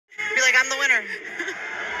I'm the winner.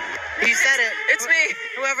 You said it. It's me.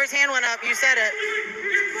 Whoever's hand went up, you said it.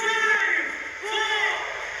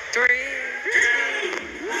 3, 115.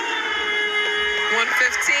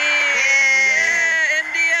 Yeah.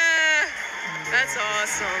 India. That's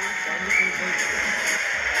awesome.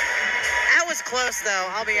 That was close, though,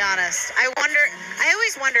 I'll be honest. I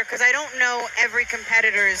always wonder, because I don't know every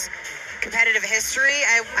competitor's competitive history.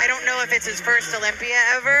 I don't know if it's his first Olympia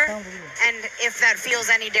ever, and if that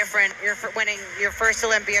feels any different. You're winning your first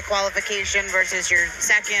Olympia qualification versus your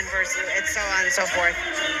second, versus and so on and so forth.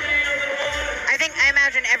 I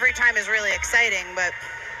imagine every time is really exciting, but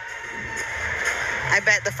I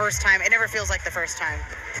bet the first time, it never feels like the first time.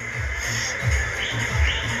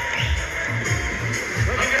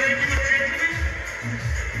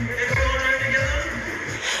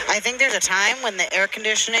 I think there's a time when the air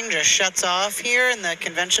conditioning just shuts off here in the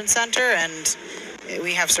convention center, and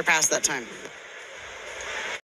we have surpassed that time.